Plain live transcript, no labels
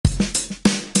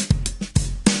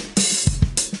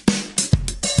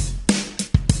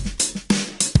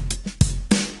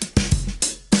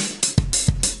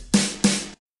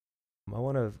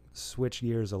switch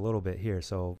gears a little bit here.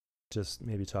 So just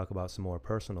maybe talk about some more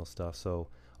personal stuff. So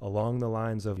along the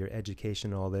lines of your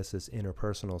education and all this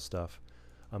interpersonal stuff,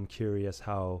 I'm curious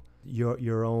how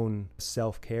your own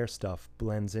self-care stuff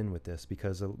blends in with this,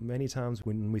 because many times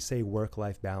when we say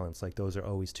work-life balance, like those are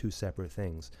always two separate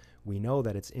things. We know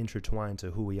that it's intertwined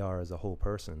to who we are as a whole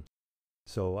person.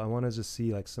 So I want to just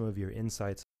see like some of your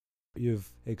insights. You've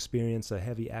experienced a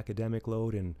heavy academic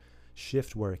load and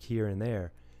shift work here and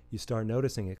there. You start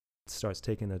noticing it starts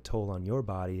taking a toll on your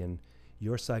body and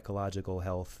your psychological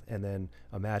health. And then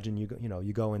imagine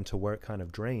you go into work kind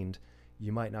of drained.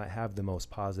 You might not have the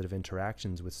most positive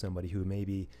interactions with somebody who may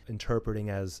be interpreting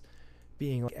as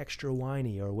being like extra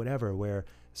whiny or whatever, where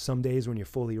some days when you're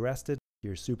fully rested,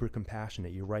 you're super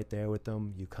compassionate. You're right there with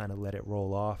them. You kind of let it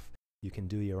roll off. You can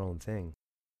do your own thing.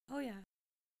 Oh, yeah.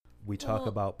 We talk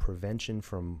about prevention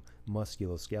from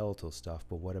musculoskeletal stuff,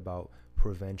 but what about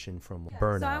prevention from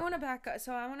burnout? So I want to back up.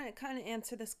 So I want to kind of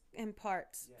answer this in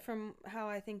parts from how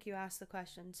I think you asked the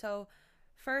question. So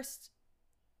first,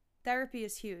 therapy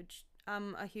is huge.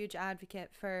 I'm a huge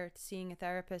advocate for seeing a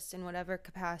therapist in whatever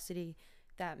capacity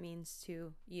that means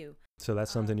to you. So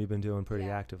that's something you've been doing pretty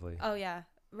actively. Oh, yeah,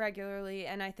 regularly.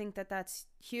 And I think that that's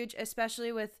huge,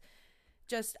 especially with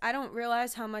I don't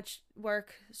realize how much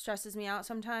work stresses me out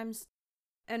sometimes.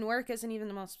 And work isn't even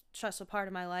the most stressful part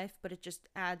of my life, but it just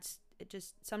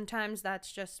sometimes that's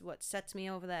just what sets me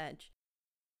over the edge.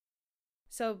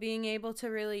 So being able to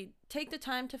really take the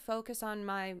time to focus on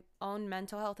my own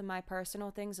mental health and my personal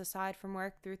things aside from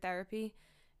work through therapy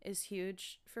is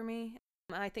huge for me.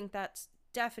 I think that's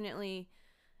definitely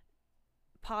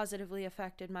positively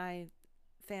affected my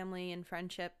family and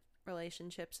friendship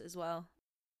relationships as well.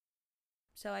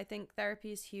 So I think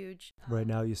therapy is huge. Right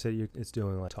now you said it's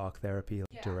doing like talk therapy,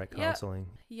 like direct counseling.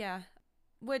 Yeah,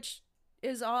 which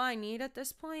is all I need at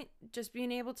this point. Just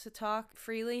being able to talk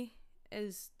freely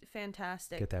is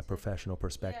fantastic. Get that professional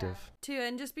perspective. Too,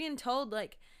 and just being told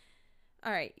like,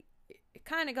 all right,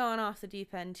 kind of going off the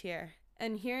deep end here.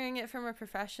 And hearing it from a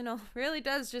professional really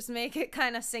does just make it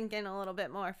kind of sink in a little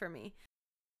bit more for me.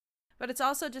 But it's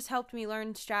also just helped me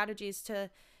learn strategies to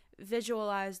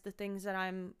visualize the things that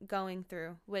I'm going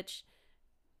through, which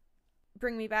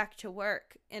bring me back to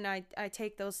work. And I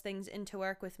take those things into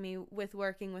work with me with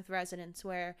working with residents,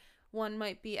 where one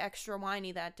might be extra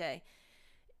whiny that day.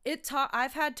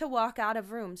 I've had to walk out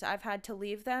of rooms. I've had to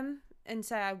leave them and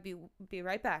say, I'll be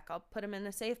right back. I'll put them in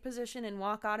a safe position and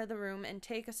walk out of the room and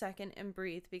take a second and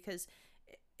breathe, because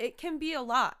it can be a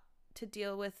lot to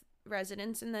deal with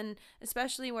residents. And then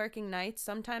especially working nights,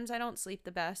 sometimes I don't sleep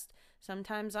the best.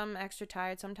 Sometimes I'm extra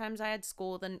tired. Sometimes I had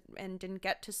school and didn't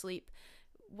get to sleep,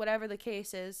 whatever the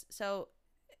case is. So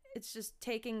it's just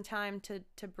taking time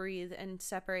to breathe and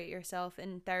separate yourself.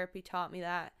 And therapy taught me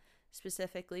that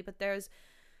specifically. But there's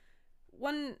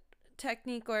one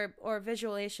technique or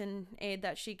visualization aid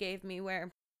that she gave me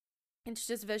where it's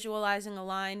just visualizing a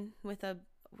line with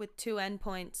two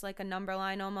endpoints, like a number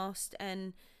line almost.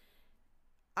 And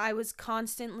I was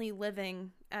constantly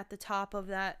living at the top of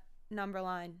that number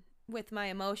line with my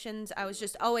emotions. I was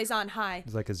just always on high.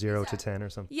 It's like a 0 to 10 or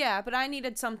something. Yeah, but I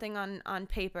needed something on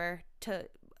paper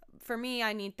for me,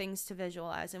 I need things to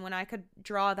visualize. And when I could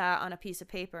draw that on a piece of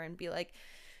paper and be like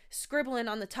scribbling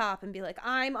on the top and be like,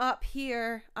 I'm up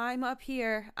here, I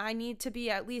need to be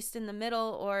at least in the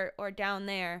middle or down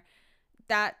there,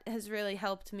 that has really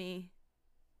helped me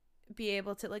be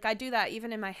able to, like, I do that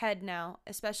even in my head now,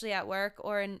 especially at work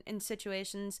or in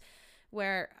situations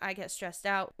where I get stressed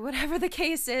out. Whatever the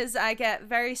case is, I get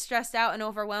very stressed out and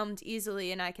overwhelmed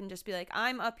easily, and I can just be like,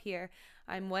 I'm up here,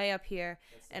 I'm way up here,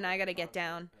 and I gotta get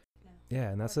down. Yeah,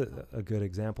 and that's a good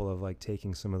example of like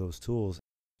taking some of those tools.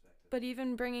 But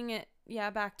even bringing it,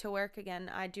 back to work again,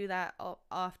 I do that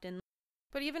often.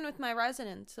 But even with my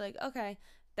residents, like, okay,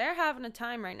 they're having a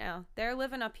time right now. They're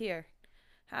living up here.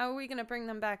 How are we going to bring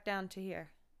them back down to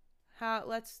here?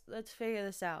 Let's figure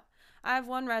this out. I have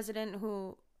one resident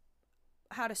who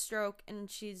had a stroke, and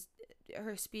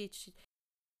her speech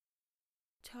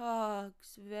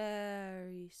talks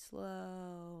very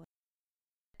slow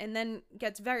and then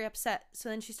gets very upset. So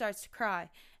then she starts to cry,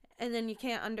 and then you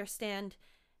can't understand.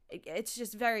 It's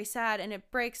just very sad, and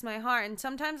it breaks my heart. And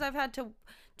sometimes I've had to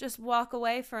just walk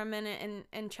away for a minute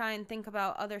and try and think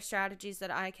about other strategies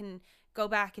that I can go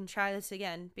back and try this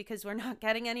again, because we're not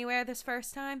getting anywhere this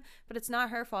first time. But it's not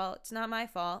her fault. It's not my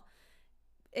fault.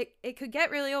 It could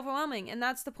get really overwhelming, and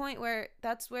that's the point where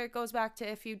it goes back to,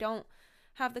 if you don't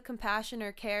have the compassion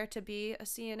or care to be a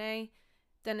CNA,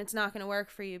 then it's not going to work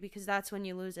for you, because that's when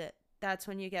you lose it. That's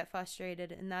when you get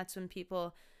frustrated, and that's when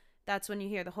you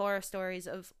hear the horror stories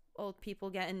of old people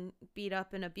getting beat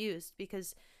up and abused,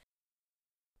 because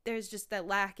there's just that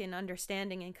lack in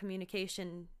understanding and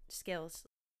communication skills.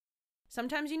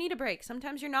 Sometimes you need a break.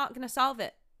 Sometimes you're not going to solve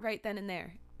it right then and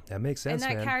there. That makes sense, and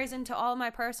that man. carries into all my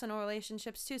personal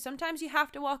relationships too. Sometimes you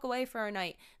have to walk away for a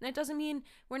night, and it doesn't mean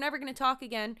we're never going to talk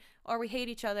again, or we hate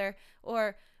each other,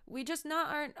 or we just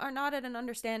are not at an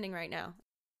understanding right now.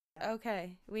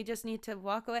 Okay, we just need to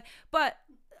walk away. But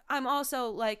I'm also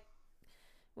like,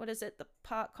 what is it, the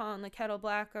pot calling the kettle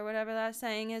black, or whatever that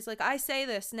saying is? Like, I say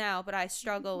this now, but I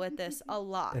struggle with this a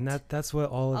lot. And that's what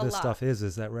all of this stuff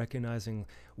is that recognizing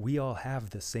we all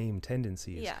have the same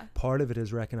tendencies. Yeah. Part of it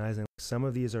is recognizing some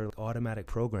of these are automatic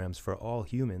programs for all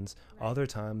humans. Right. Other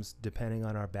times, depending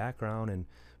on our background and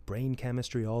brain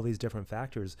chemistry, all these different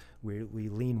factors, we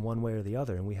lean one way or the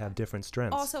other, and we have different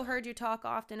strengths. Also heard you talk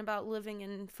often about living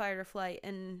in fight or flight,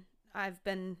 and I've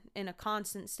been in a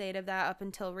constant state of that up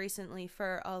until recently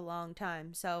for a long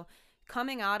time. So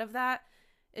coming out of that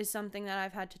is something that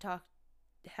I've had to talk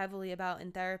heavily about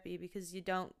in therapy, because you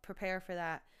don't prepare for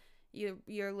that.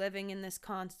 You're living in this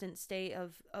constant state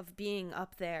of being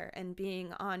up there and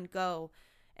being on go,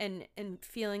 and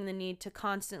feeling the need to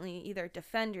constantly either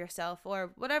defend yourself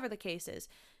or whatever the case is.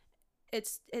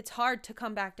 It's hard to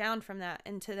come back down from that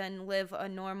and to then live a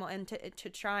normal, and to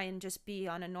try and just be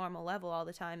on a normal level all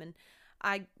the time. And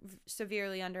I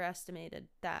severely underestimated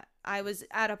that. I was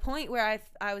at a point where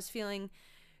I was feeling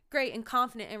great and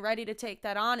confident and ready to take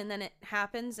that on, and then it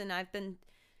happens, and I've been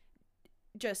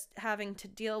just having to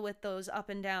deal with those up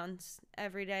and downs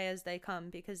every day as they come,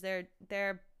 because they're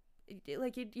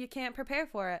like, you can't prepare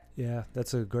for it. Yeah,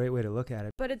 that's a great way to look at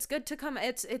it. But it's good to come,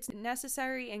 it's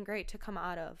necessary and great to come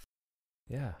out of.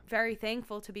 Yeah. Very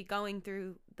thankful to be going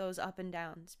through those up and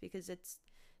downs, because it's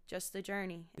just the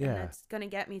journey. And Yeah. it's going to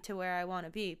get me to where I want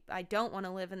to be. I don't want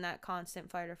to live in that constant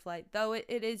fight or flight, though it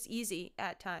is easy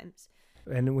at times.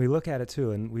 And we look at it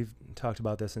too, and we've talked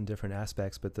about this in different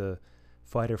aspects, but the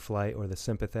fight or flight, or the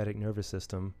sympathetic nervous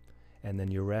system, and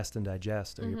then your rest and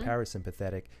digest, or your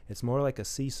parasympathetic, it's more like a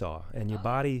seesaw, and your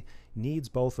body needs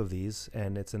both of these,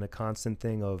 and it's in a constant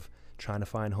thing of trying to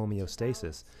find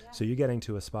homeostasis. Yeah. So you're getting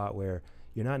to a spot where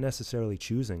you're not necessarily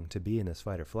choosing to be in this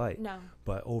fight or flight. No.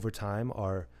 But over time,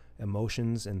 our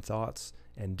emotions and thoughts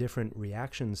and different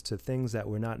reactions to things that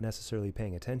we're not necessarily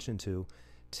paying attention to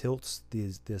tilts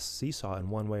this seesaw in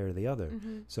one way or the other.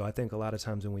 So I think a lot of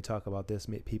times when we talk about this,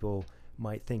 people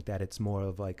might think that it's more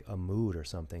of like a mood or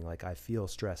something, like I feel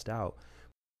stressed out.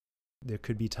 There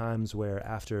could be times where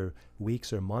after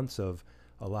weeks or months of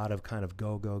a lot of kind of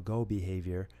go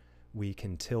behavior, we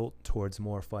can tilt towards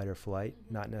more fight or flight,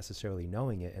 not necessarily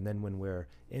knowing it. And then when we're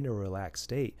in a relaxed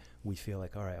state, we feel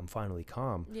like, all right, I'm finally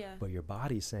calm. Yeah. But your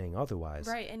body's saying otherwise.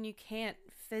 Right, and you can't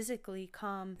physically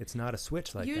calm. It's not a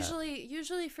switch like that.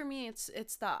 Usually for me, it's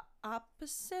the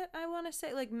opposite, I want to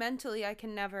say. Like, mentally, I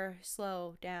can never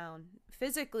slow down.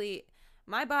 Physically,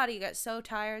 my body gets so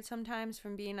tired sometimes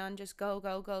from being on just go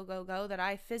that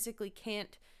I physically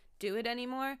can't do it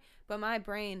anymore. But my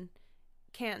brain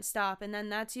can't stop, and then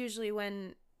that's usually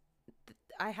when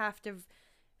I have to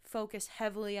focus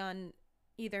heavily on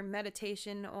either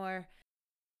meditation or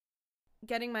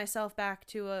getting myself back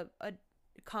to a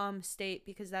calm state,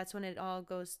 because that's when it all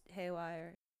goes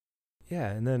haywire.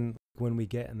 Yeah, and then when we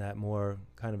get in that more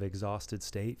kind of exhausted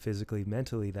state, physically,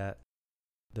 mentally, that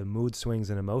the mood swings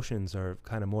and emotions are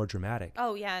kind of more dramatic.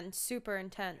 Oh yeah, and super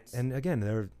intense. And again,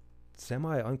 they're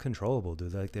semi-uncontrollable,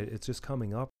 dude. Like, it's just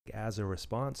coming up as a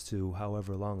response to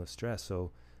however long of stress.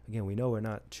 So again, we know we're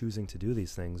not choosing to do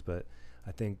these things, but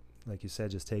I think, like you said,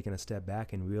 just taking a step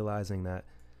back and realizing that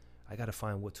I got to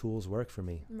find what tools work for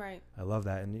me. Right. I love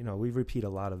that. And, we repeat a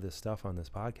lot of this stuff on this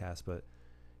podcast, but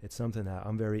it's something that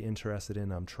I'm very interested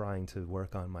in. I'm trying to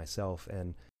work on myself.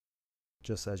 And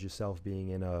just as yourself being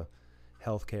in a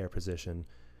healthcare position,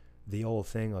 the old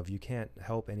thing of you can't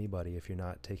help anybody if you're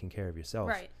not taking care of yourself.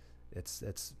 Right.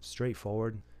 It's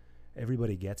straightforward.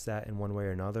 Everybody gets that in one way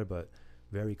or another, but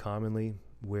very commonly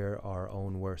we're our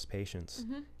own worst patients.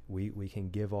 We can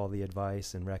give all the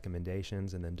advice and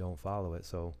recommendations and then don't follow it.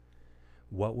 So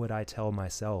what would I tell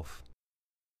myself?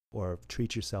 Or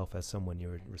treat yourself as someone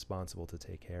you're responsible to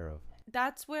take care of.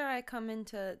 That's where I come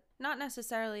into not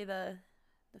necessarily the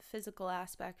physical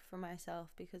aspect for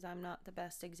myself, because I'm not the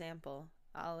best example.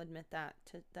 I'll admit that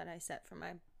I set for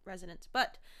my residents.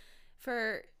 But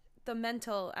for the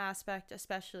mental aspect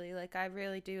especially, like, I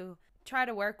really do try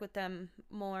to work with them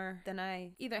more than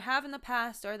I either have in the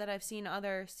past, or that I've seen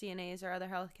other CNAs or other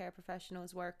healthcare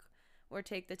professionals work or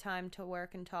take the time to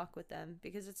work and talk with them,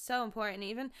 because it's so important.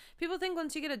 Even people think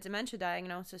once you get a dementia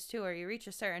diagnosis too, or you reach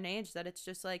a certain age, that it's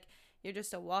just like you're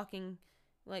just a walking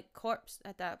like corpse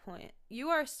at that point. You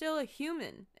are still a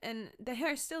human, and they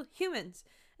are still humans,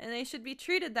 and they should be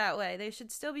treated that way. They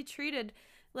should still be treated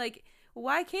like,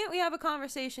 why can't we have a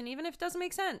conversation even if it doesn't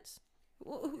make sense?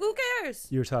 Who cares?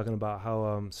 You were talking about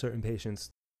how certain patients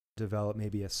develop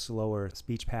maybe a slower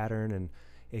speech pattern, and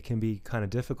it can be kind of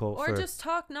difficult or just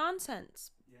talk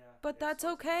nonsense. But that's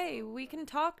okay. We can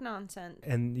talk nonsense.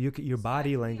 And your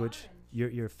body language,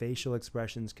 your facial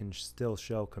expressions can still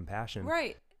show compassion.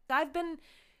 Right. I've been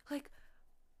like,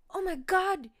 oh my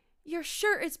God, your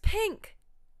shirt is pink.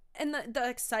 And the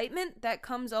excitement that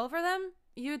comes over them,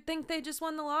 you'd think they just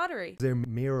won the lottery. They're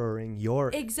mirroring your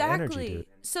exactly. energy, dude.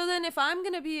 So then if I'm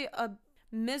going to be a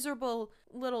miserable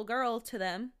little girl to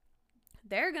them,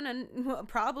 they're going to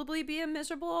probably be a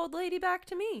miserable old lady back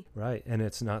to me. Right. And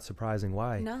it's not surprising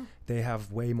why. No. They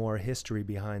have way more history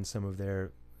behind some of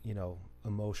their,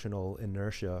 emotional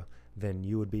inertia than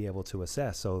you would be able to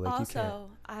assess. So like also,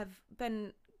 I've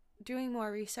been doing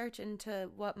more research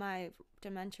into what my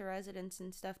dementia residents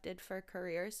and stuff did for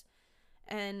careers.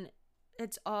 And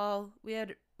it's all, we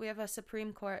have a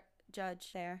Supreme Court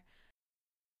judge there,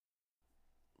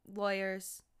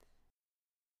 lawyers.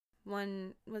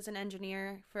 One was an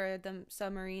engineer for the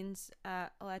submarines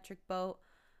at Electric Boat.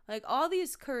 Like, all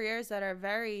these careers that are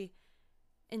very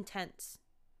intense.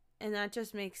 And that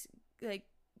just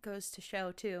goes to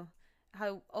show, too,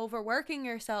 how overworking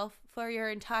yourself for your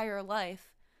entire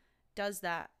life does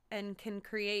that and can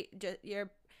create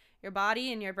your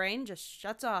body and your brain just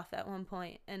shuts off at one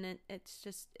point. And it's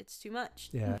too much.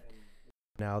 Yeah.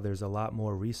 Now there's a lot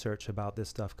more research about this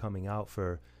stuff coming out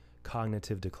for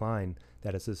cognitive decline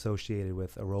that is associated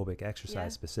with aerobic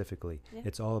exercise specifically. Yeah.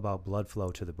 It's all about blood flow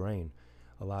to the brain.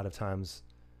 A lot of times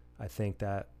I think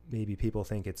that maybe people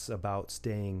think it's about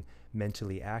staying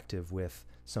mentally active with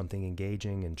something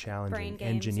engaging and challenging,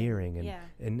 engineering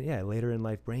and later in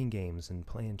life brain games and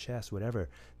playing chess, whatever.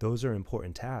 Those are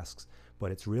important tasks,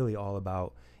 but it's really all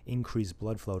about increased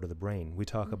blood flow to the brain. We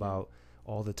talk about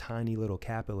all the tiny little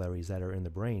capillaries that are in the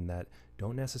brain that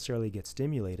don't necessarily get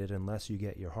stimulated unless you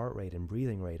get your heart rate and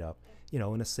breathing rate up,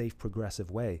 in a safe, progressive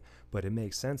way. But it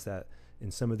makes sense that in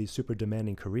some of these super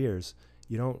demanding careers,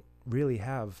 you don't really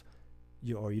have,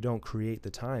 you don't create the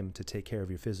time to take care of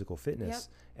your physical fitness.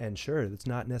 Yep. And sure, it's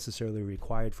not necessarily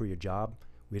required for your job.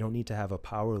 We don't need to have a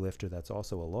power lifter that's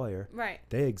also a lawyer. Right.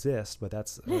 They exist, but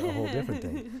that's a whole different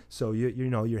thing. So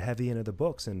you're heavy into the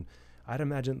books, and I'd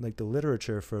imagine like the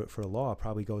literature for law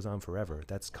probably goes on forever.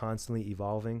 That's constantly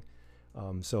evolving.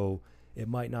 So it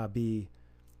might not be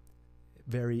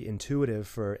very intuitive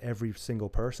for every single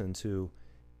person to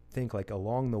think like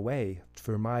along the way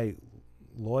for my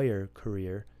lawyer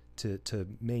career to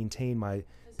maintain my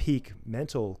peak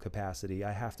mental capacity,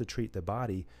 I have to treat the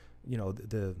body,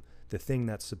 the thing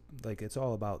that's like, it's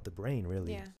all about the brain,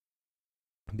 really. Yeah.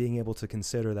 Being able to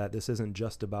consider that this isn't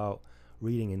just about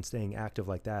reading and staying active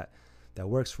like that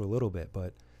works for a little bit,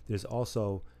 but there's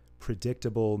also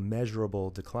predictable, measurable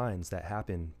declines that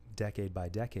happen decade by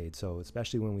decade. So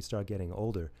especially when we start getting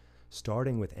older,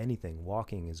 starting with anything,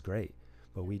 walking is great,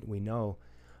 but we know,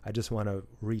 I just want to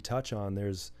retouch on,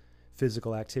 there's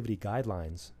physical activity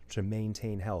guidelines to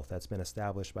maintain health that's been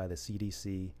established by the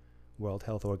CDC, World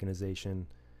Health Organization,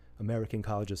 American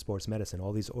College of Sports Medicine.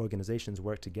 All these organizations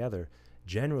work together.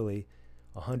 Generally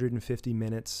 150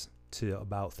 minutes to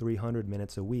about 300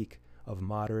 minutes a week of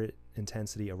moderate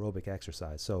intensity aerobic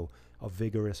exercise. So a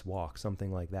vigorous walk,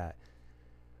 something like that.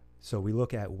 So we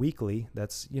look at weekly,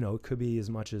 that's, it could be as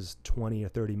much as 20 or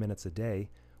 30 minutes a day,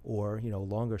 or,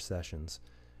 longer sessions,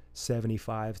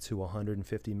 75 to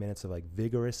 150 minutes of like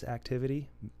vigorous activity,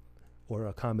 or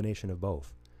a combination of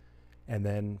both. And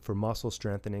then for muscle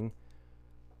strengthening,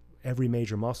 every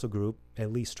major muscle group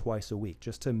at least twice a week,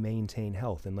 just to maintain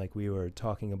health. And like we were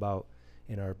talking about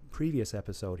in our previous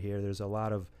episode here, there's a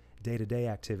lot of day-to-day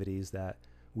activities that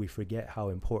we forget how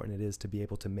important it is to be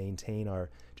able to maintain our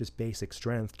just basic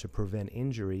strength to prevent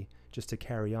injury, just to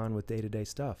carry on with day-to-day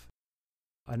stuff.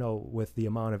 I know with the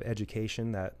amount of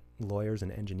education that lawyers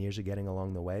and engineers are getting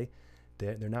along the way,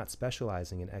 they're not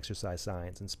specializing in exercise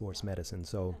science and sports medicine,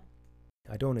 so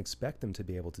I don't expect them to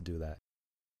be able to do that.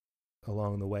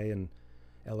 Along the way in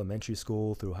elementary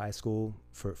school through high school,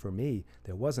 for me,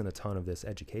 there wasn't a ton of this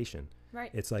education.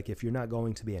 Right. It's like, if you're not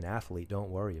going to be an athlete,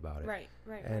 don't worry about it. Right.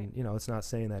 And, it's not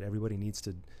saying that everybody needs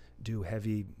to do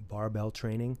heavy barbell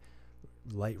training,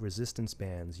 light resistance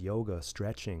bands, yoga,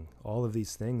 stretching. All of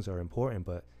these things are important,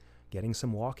 but getting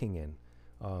some walking in.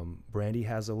 Brandy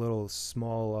has a little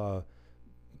small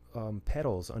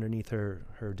pedals underneath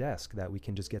her desk that we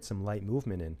can just get some light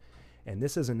movement in. And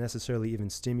this isn't necessarily even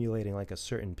stimulating like a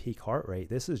certain peak heart rate.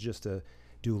 This is just to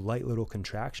do light little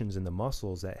contractions in the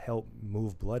muscles that help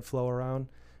move blood flow around,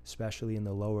 especially in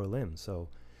the lower limbs. So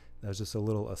that was just a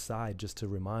little aside just to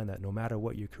remind that no matter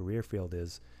what your career field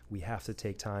is, we have to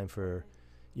take time for,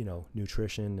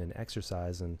 nutrition and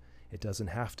exercise, and it doesn't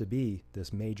have to be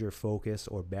this major focus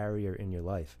or barrier in your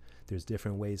life. There's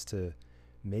different ways to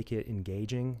make it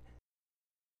engaging.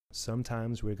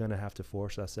 Sometimes we're going to have to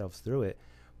force ourselves through it,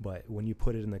 but when you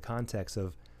put it in the context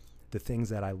of the things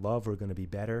that I love are going to be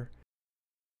better,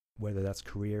 whether that's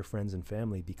career, friends, and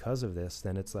family, because of this,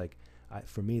 then it's like,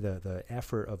 for me, the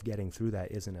effort of getting through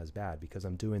that isn't as bad because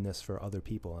I'm doing this for other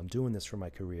people. I'm doing this for my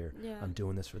career. Yeah. I'm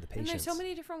doing this for the patients. And there's so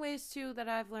many different ways, too, that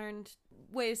I've learned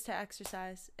ways to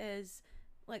exercise is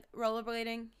like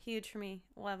rollerblading, huge for me.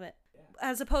 Love it. Yeah.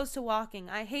 As opposed to walking.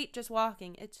 I hate just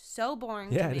walking. It's so boring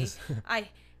to me. It is. I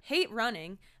hate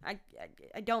running. I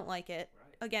don't like it.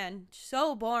 Right. Again,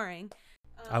 so boring.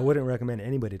 I wouldn't recommend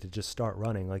anybody to just start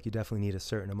running. Like, you definitely need a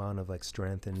certain amount of like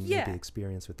strength and maybe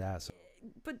experience with that. So.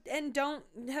 But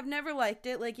have never liked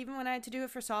it. Like, even when I had to do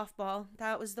it for softball,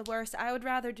 that was the worst. I would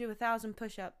rather do 1,000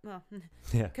 push-ups. Well,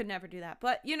 could never do that.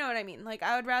 But you know what I mean. Like,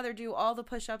 I would rather do all the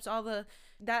push-ups,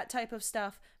 that type of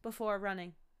stuff before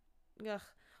running. Ugh.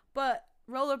 But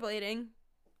rollerblading,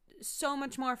 so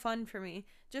much more fun for me.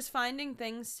 Just finding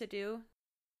things to do.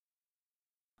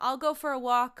 I'll go for a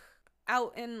walk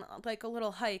out in like a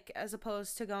little hike as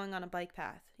opposed to going on a bike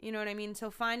path. You know what I mean? So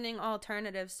finding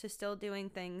alternatives to still doing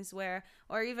things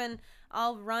or even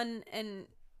I'll run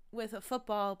with a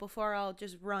football before I'll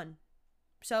just run.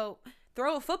 So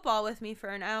throw a football with me for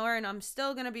an hour and I'm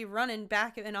still going to be running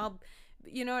back and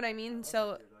you know what I mean?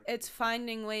 So it's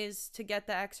finding ways to get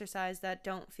the exercise that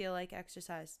don't feel like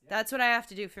exercise. That's what I have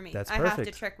to do for me. That's perfect. I have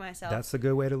to trick myself. That's a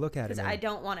good way to look at it. Because I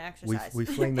don't want to exercise. We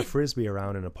fling the Frisbee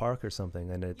around in a park or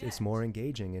something, and it's more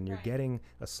engaging, and you're getting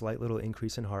a slight little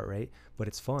increase in heart rate, but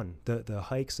it's fun. The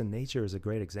hikes in nature is a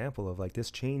great example of like this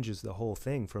changes the whole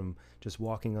thing from just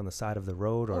walking on the side of the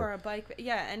road or a bike.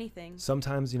 Yeah, anything.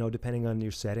 Sometimes, depending on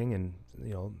your setting and,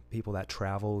 people that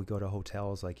travel, go to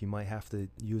hotels, like you might have to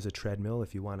use a treadmill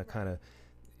if you want to kind of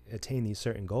attain these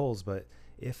certain goals, but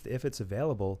if it's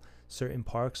available, certain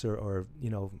parks or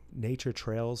nature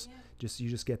trails, you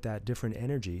just get that different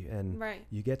energy, and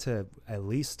you get to, at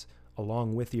least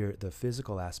along with the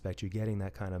physical aspect, you're getting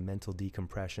that kind of mental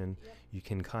decompression. You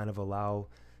can kind of allow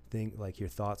like your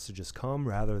thoughts to just come,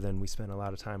 rather than we spend a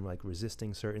lot of time like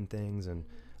resisting certain things. And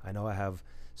I know I have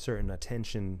certain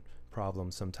attention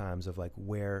problems sometimes of like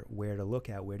where to look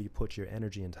at, where do you put your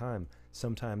energy and time.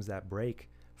 Sometimes that break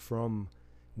from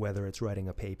whether it's writing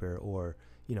a paper or,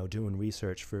 doing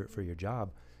research for your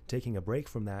job, taking a break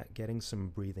from that, getting some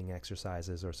breathing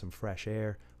exercises or some fresh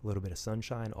air, a little bit of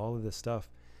sunshine, all of this stuff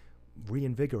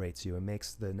reinvigorates you and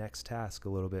makes the next task a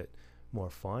little bit more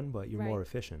fun, but you're more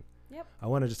efficient. Yep. I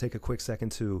want to just take a quick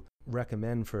second to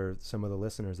recommend for some of the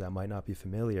listeners that might not be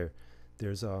familiar.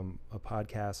 There's a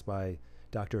podcast by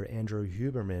Dr. Andrew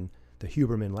Huberman, the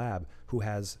Huberman Lab, who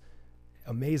has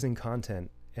amazing content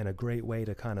and a great way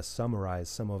to kind of summarize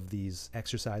some of these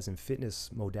exercise and fitness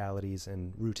modalities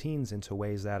and routines into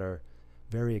ways that are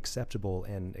very acceptable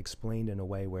and explained in a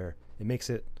way where it makes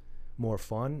it more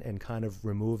fun and kind of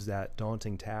removes that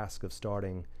daunting task of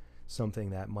starting something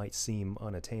that might seem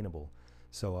unattainable.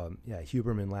 So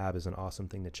Huberman Lab is an awesome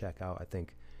thing to check out. I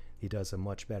think he does a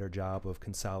much better job of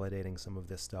consolidating some of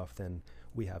this stuff than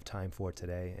we have time for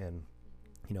today. And,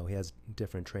 he has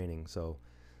different training. So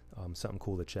something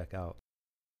cool to check out.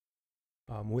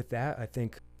 With that, I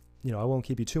think, I won't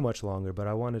keep you too much longer, but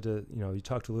I wanted to, you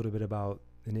talked a little bit about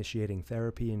initiating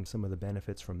therapy and some of the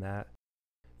benefits from that.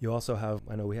 You also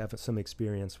I know we have some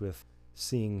experience with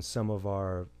seeing some of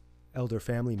our elder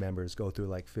family members go through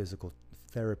like physical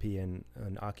therapy and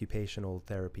occupational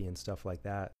therapy and stuff like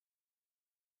that.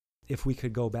 If we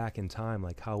could go back in time,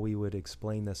 like how we would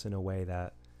explain this in a way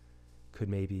that could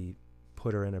maybe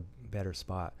put her in a better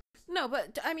spot. No,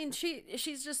 but I mean,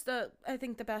 she's just I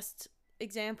think the best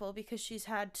example, because she's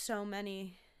had so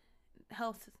many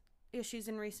health issues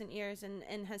in recent years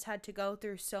and has had to go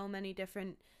through so many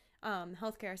different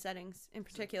healthcare settings in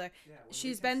particular.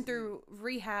 She's been through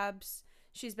rehabs,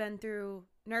 she's been through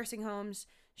nursing homes,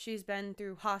 she's been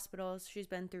through hospitals, she's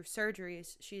been through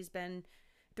surgeries, she's been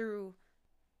through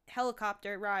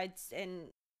helicopter rides and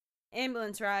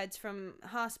ambulance rides from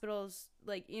hospitals,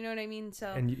 like, you know what I mean?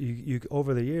 So, and you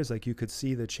over the years, like, you could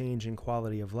see the change in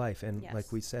quality of life, and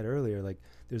like we said earlier, like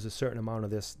there's a certain amount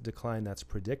of this decline that's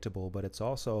predictable, but it's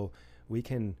also, we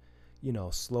can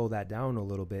slow that down a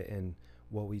little bit. And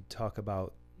what we talk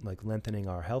about, like lengthening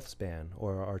our health span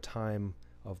or our time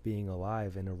of being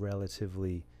alive in a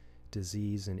relatively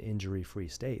disease and injury free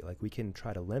state, like we can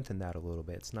try to lengthen that a little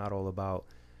bit. It's not all about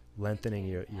lengthening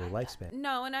your lifespan.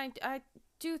 No, and I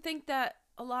do think that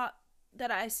a lot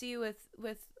that I see with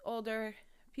older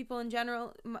people in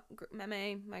general,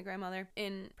 my grandmother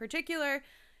in particular,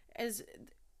 is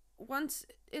once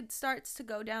it starts to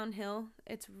go downhill,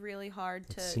 it's really hard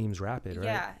to. It seems rapid, right?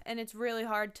 Yeah, and it's really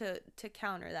hard to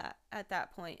counter that at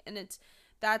that point, and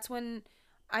that's when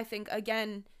I think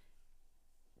again,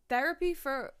 therapy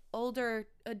for older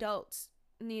adults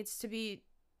needs to be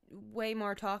way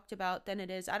more talked about than it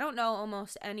is. I don't know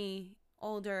almost any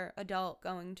older adult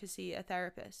going to see a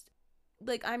therapist.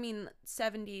 Like, I mean,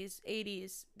 70s,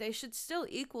 80s, they should still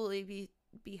equally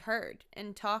be heard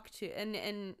and talked to.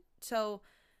 And so,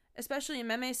 especially in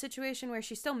Meme's situation where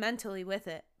she's still mentally with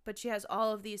it, but she has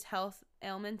all of these health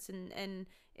ailments and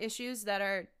issues that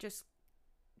are just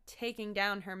taking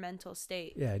down her mental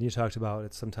state. Yeah, and you talked about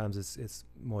it. Sometimes it's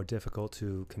more difficult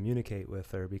to communicate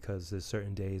with her because there's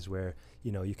certain days where,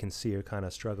 you know, you can see her kind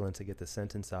of struggling to get the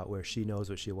sentence out where she knows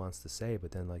what she wants to say,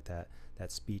 but then like that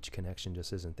speech connection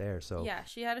just isn't there. So yeah,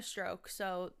 she had a stroke,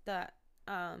 so that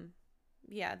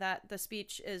that the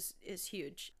speech is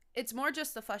huge. It's more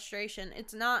just the frustration.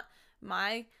 It's not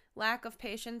my lack of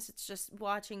patience. It's just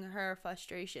watching her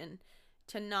frustration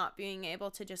to not being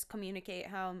able to just communicate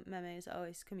how Meme's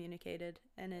always communicated,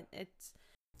 and it's.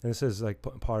 And this is like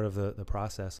part of the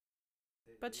process.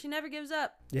 But she never gives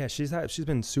up. Yeah, she's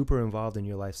been super involved in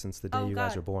your life since the day you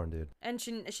guys were born, dude. And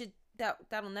she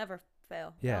that'll never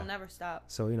fail. Yeah, that'll never stop.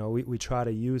 So you know, we try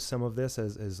to use some of this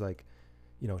as like,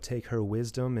 you know, take her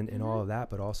wisdom and all of that,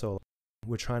 but also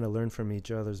we're trying to learn from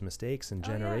each other's mistakes and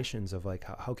generations of like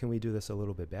how can we do this a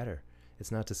little bit better.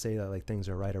 It's not to say that like things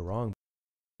are right or wrong.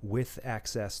 With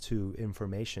access to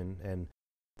information and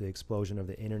the explosion of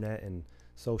the internet and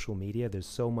social media, there's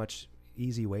so much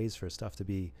easy ways for stuff to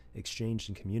be exchanged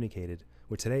and communicated,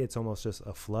 where today it's almost just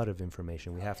a flood of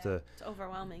information. We have to, it's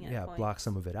overwhelming at points. Block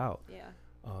some of it out.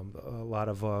 A lot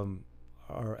of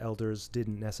our elders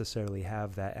didn't necessarily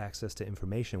have that access to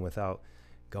information without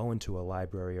going to a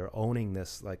library or owning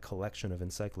this like collection of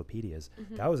encyclopedias.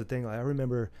 That was the thing. I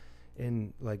remember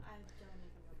in like,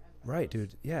 right,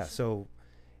 dude. Yeah. So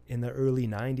in the early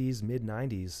 90s, mid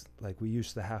 90s, like we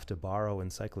used to have to borrow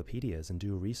encyclopedias and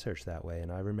do research that way.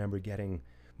 And I remember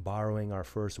borrowing our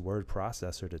first word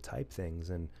processor to type things,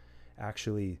 and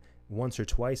actually once or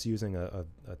twice using a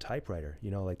typewriter,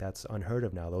 you know, like that's unheard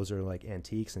of now. Those are like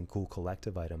antiques and cool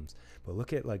collective items. But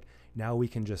look at like now we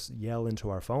can just yell into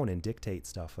our phone and dictate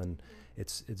stuff, and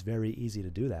it's very easy to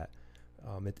do that.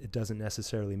 It doesn't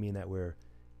necessarily mean that we're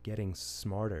getting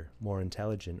smarter, more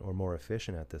intelligent, or more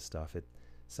efficient at this stuff.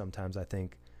 Sometimes I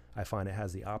find it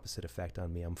has the opposite effect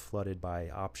on me. I'm flooded by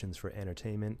options for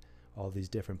entertainment, all these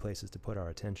different places to put our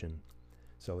attention.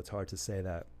 So it's hard to say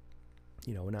that,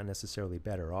 you know, we're not necessarily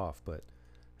better off, but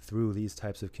through these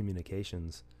types of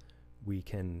communications, we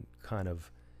can kind of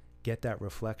get that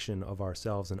reflection of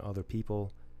ourselves and other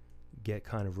people, get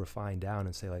kind of refined down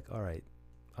and say like, all right,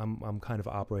 I'm kind of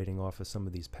operating off of some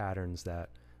of these patterns that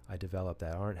I developed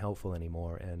that aren't helpful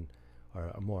anymore and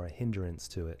are more a hindrance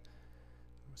to it.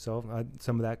 So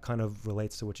some of that kind of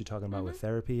relates to what you're talking about with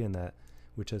therapy, and that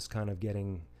we're just kind of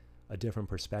getting a different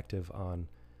perspective on,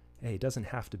 hey, it doesn't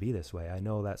have to be this way. I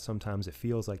know that sometimes it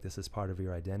feels like this is part of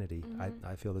your identity.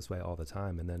 I feel this way all the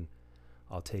time. And then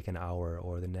I'll take an hour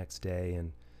or the next day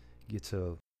and get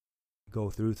to go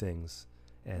through things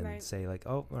and say like,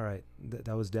 oh, all right,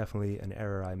 that was definitely an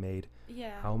error I made.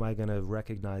 Yeah. How am I going to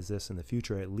recognize this in the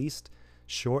future? At least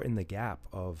shorten the gap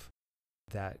of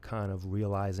that kind of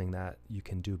realizing that you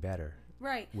can do better.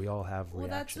 Right. We all have reactions. Well,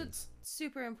 that's what's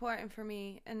super important for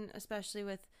me, and especially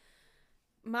with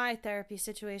my therapy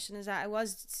situation, is that I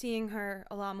was seeing her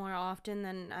a lot more often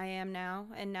than I am now,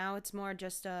 and now it's more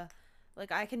just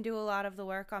like I can do a lot of the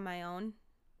work on my own,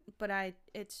 but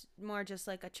it's more just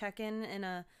like a check-in and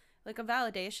a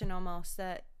validation almost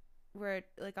that we're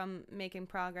like I'm making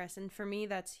progress, and for me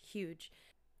that's huge.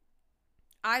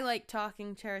 I like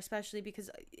talking to her, especially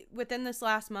because within this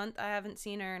last month, I haven't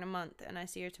seen her in a month, and I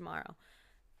see her tomorrow.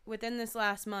 Within this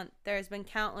last month, there's been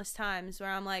countless times where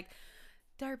I'm like,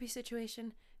 therapy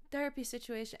situation,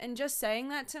 and just saying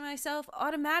that to myself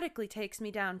automatically takes me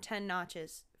down 10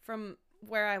 notches from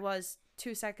where I was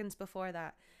 2 seconds before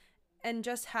that. And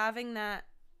just having that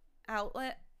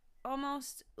outlet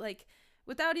almost, like,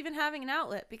 without even having an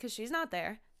outlet, because she's not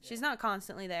there. She's not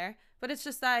constantly there. But it's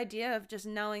just the idea of just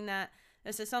knowing that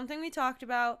this is something we talked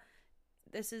about.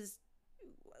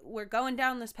 We're going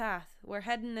down this path. We're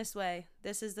heading this way.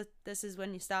 This is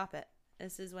when you stop it.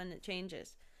 This is when it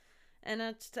changes.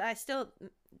 And I still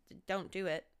don't do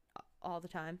it all the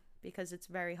time because it's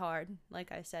very hard,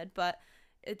 like I said, but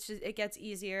it gets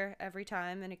easier every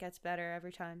time and it gets better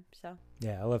every time. So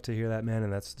yeah, I love to hear that, man.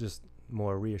 And that's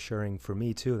more reassuring for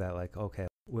me too, that like, okay,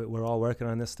 we're all working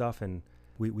on this stuff and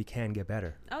we can get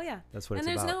better. Oh yeah. That's what and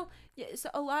it's there's about. so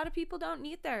a lot of people don't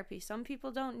need therapy. Some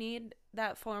people don't need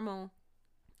that formal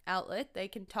outlet. They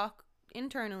can talk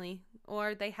internally,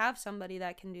 or they have somebody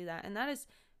that can do that, and that is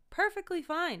perfectly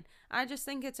fine. I just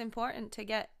think it's important to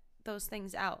get those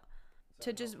things out,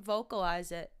 to just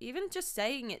vocalize it. Even just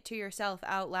saying it to yourself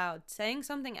out loud, saying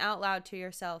something out loud to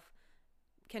yourself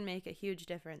can make a huge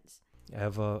difference. I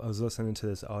was listening to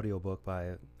this audiobook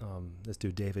by this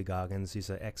dude David Goggins. He's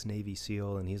an ex-Navy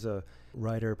SEAL, and he's a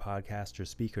writer, podcaster,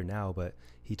 speaker now, but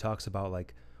he talks about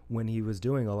like when he was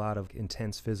doing a lot of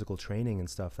intense physical training and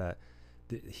stuff, that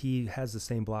he has the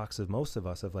same blocks as most of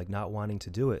us of like not wanting to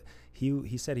do it.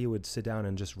 He said he would sit down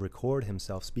and just record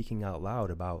himself speaking out loud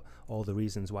about all the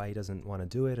reasons why he doesn't want to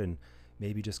do it, and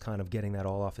maybe just kind of getting that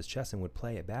all off his chest, and would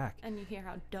play it back. And you hear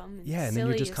how dumb and yeah, and silly then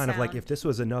you're just kind of like, sound. if this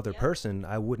was another person,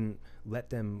 I wouldn't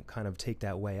let them kind of take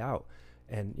that way out.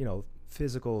 And, you know,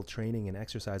 physical training and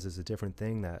exercise is a different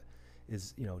thing that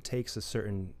is, you know, takes a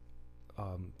certain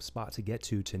spot to get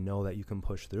to know that you can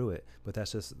push through it. But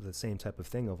that's just the same type of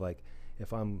thing of like,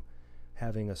 if I'm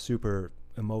having a super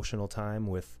emotional time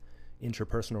with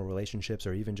interpersonal relationships,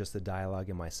 or even just the dialogue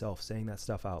in myself, saying that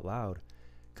stuff out loud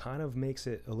kind of makes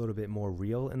it a little bit more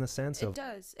real in the sense of... It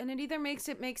does. And it either makes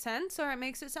it make sense or it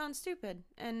makes it sound stupid.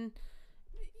 And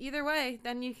either way,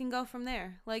 then you can go from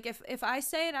there. Like if I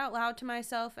say it out loud to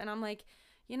myself and I'm like,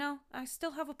 you know, I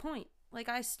still have a point. Like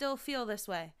I still feel this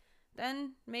way.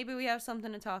 Then maybe we have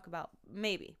something to talk about.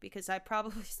 Maybe. Because I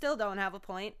probably still don't have a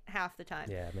point half the time.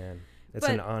 Yeah, man. It's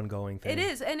an ongoing thing. It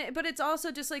is. But it's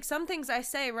also just like some things I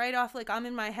say right off, like I'm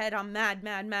in my head, I'm mad,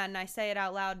 and I say it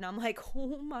out loud and I'm like,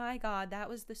 oh my God, that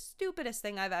was the stupidest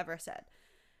thing I've ever said.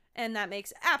 And that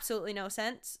makes absolutely no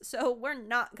sense. So we're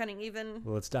not going to even...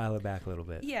 Well, let's dial it back a little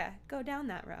bit. Yeah, go down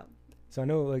that route. So I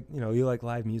know, like, you know, you like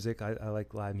live music. I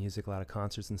like live music, a lot of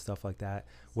concerts and stuff like that.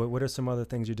 What are some other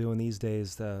things you're doing these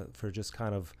days for just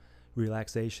kind of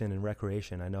relaxation and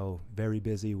recreation? I know very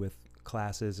busy with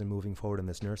classes and moving forward in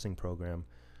this nursing program,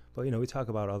 but you know, we talk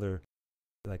about other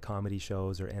like comedy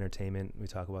shows or entertainment. We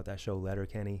talk about that show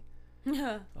Letterkenny.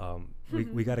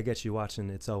 We got to get you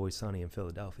watching It's Always Sunny in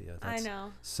Philadelphia. That's I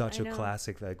know, such a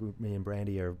classic. Like, me and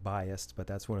Brandy are biased, but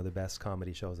that's one of the best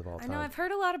comedy shows of all time. I know, I've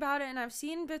heard a lot about it and I've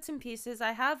seen bits and pieces.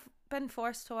 I have been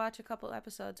forced to watch a couple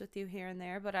episodes with you here and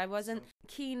there, but I wasn't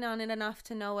keen on it enough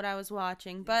to know what I was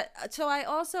watching. But so I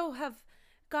also have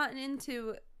gotten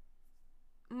into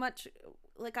much,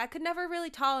 like, I could never really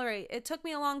tolerate. It took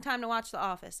me a long time to watch The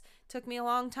Office. It took me a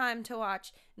long time to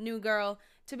watch New Girl,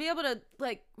 to be able to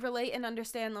like relate and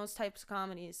understand those types of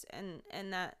comedies, and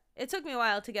that it took me a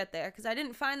while to get there because I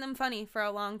didn't find them funny for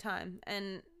a long time,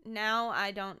 and now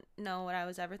I don't know what I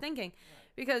was ever thinking,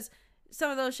 because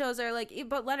some of those shows are like,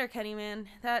 but Letterkenny, man,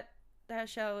 that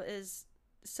show is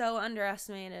so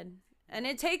underestimated. And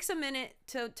it takes a minute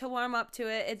to warm up to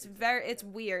it. It's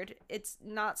weird. It's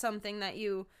not something that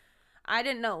I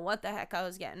didn't know what the heck I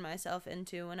was getting myself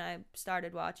into when I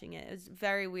started watching it. It was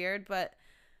very weird, but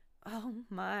oh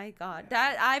my God,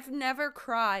 that I've never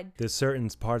cried. There's certain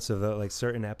parts of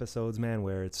certain episodes, man,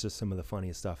 where it's just some of the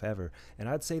funniest stuff ever. And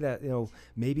I'd say that, you know,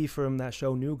 maybe from that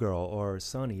show New Girl or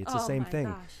Sunny, it's the same thing.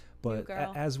 Gosh. But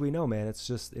as we know, man,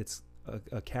 it's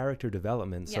a character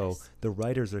development. Yes. So the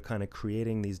writers are kind of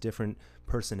creating these different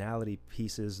personality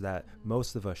pieces that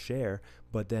most of us share,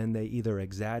 but then they either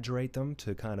exaggerate them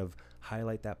to kind of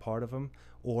highlight that part of them,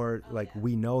 or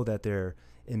we know that they're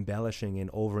embellishing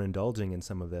and overindulging in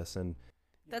some of this, and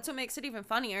that's what makes it even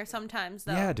funnier sometimes,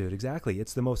 though. Yeah, dude, exactly.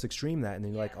 It's the most extreme that, and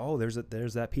then you're like, oh, there's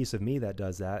that piece of me that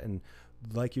does that, and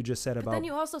like you just said but about. Then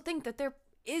you also think that there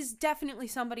is definitely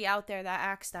somebody out there that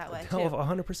acts that way too.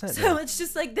 100%. So it's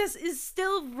just like, this is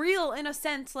still real in a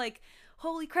sense. Like,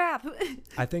 holy crap.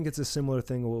 I think it's a similar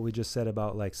thing what we just said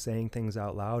about like saying things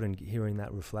out loud and hearing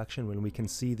that reflection. When we can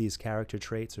see these character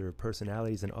traits or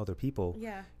personalities in other people,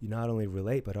 you not only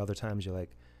relate, but other times you're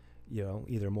like, you know,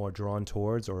 either more drawn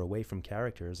towards or away from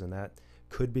characters, and that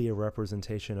could be a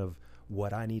representation of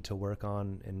what I need to work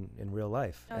on in real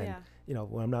life. You know,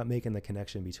 when I'm not making the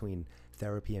connection between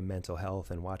therapy and mental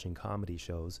health and watching comedy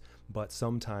shows, but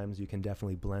sometimes you can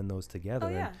definitely blend those together.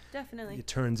 And definitely. It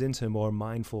turns into a more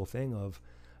mindful thing of,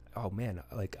 oh man,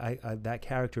 like I that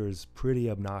character is pretty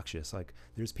obnoxious. Like,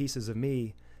 there's pieces of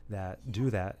me that do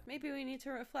that. Maybe we need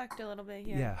to reflect a little bit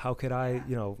here. Yeah, how could I,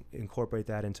 you know, incorporate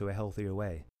that into a healthier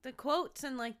way? The quotes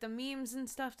and like the memes and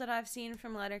stuff that I've seen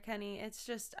from Letterkenny, it's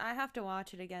just, I have to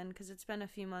watch it again because it's been a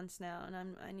few months now,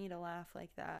 and I need a laugh like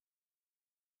that.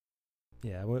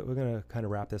 Yeah, we're gonna kind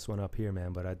of wrap this one up here,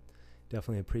 man, but I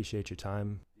definitely appreciate your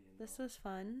time. This was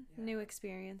fun. New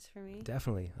experience for me.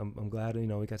 Definitely. I'm glad, we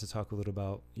got to talk a little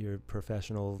about your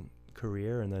professional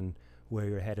career and then where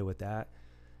you're headed with that.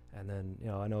 And then,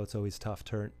 I know it's always tough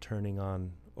turning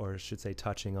on, or I should say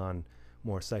touching on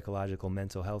more psychological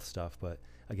mental health stuff. But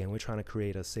again, we're trying to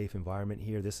create a safe environment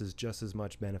here. This is just as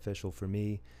much beneficial for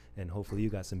me, and hopefully you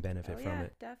got some benefit from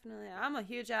it. Definitely. I'm a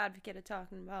huge advocate of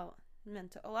talking about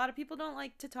mental. A lot of people don't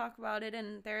like to talk about it,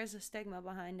 and there is a stigma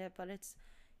behind it, but it's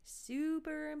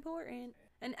super important.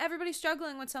 And everybody's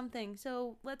struggling with something,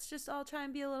 so let's just all try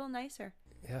and be a little nicer.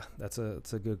 Yeah, it's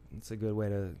a good way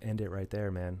to end it right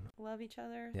there, man. Love each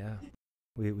other. Yeah.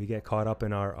 We get caught up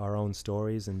in our own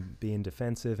stories and being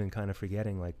defensive and kind of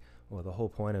forgetting, like, well, the whole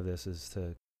point of this is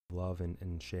to love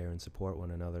and share and support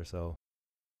one another. So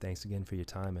thanks again for your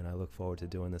time, and I look forward to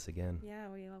doing this again. Yeah,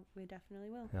 we definitely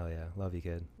will. Hell yeah. Love you,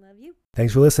 kid. Love you.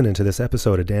 Thanks for listening to this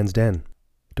episode of Dan's Den.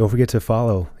 Don't forget to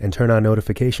follow and turn on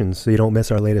notifications so you don't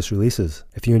miss our latest releases.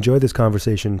 If you enjoyed this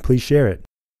conversation, please share it.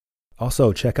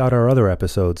 Also, check out our other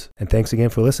episodes. And thanks again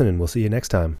for listening. We'll see you next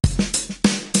time.